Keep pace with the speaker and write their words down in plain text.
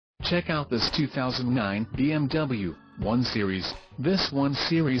Check out this 2009 BMW 1 Series. This 1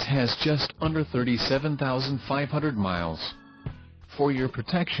 Series has just under 37,500 miles. For your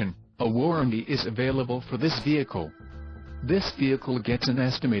protection, a warranty is available for this vehicle. This vehicle gets an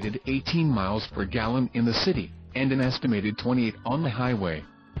estimated 18 miles per gallon in the city, and an estimated 28 on the highway.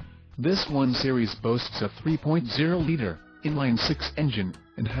 This 1 Series boasts a 3.0-liter inline-six engine,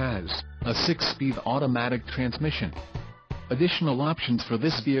 and has a 6-speed automatic transmission. Additional options for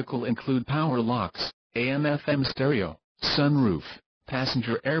this vehicle include power locks, AM/FM stereo, sunroof,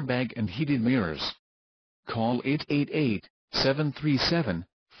 passenger airbag and heated mirrors. Call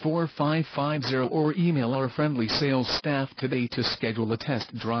 888-737-4550 or email our friendly sales staff today to schedule a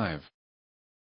test drive.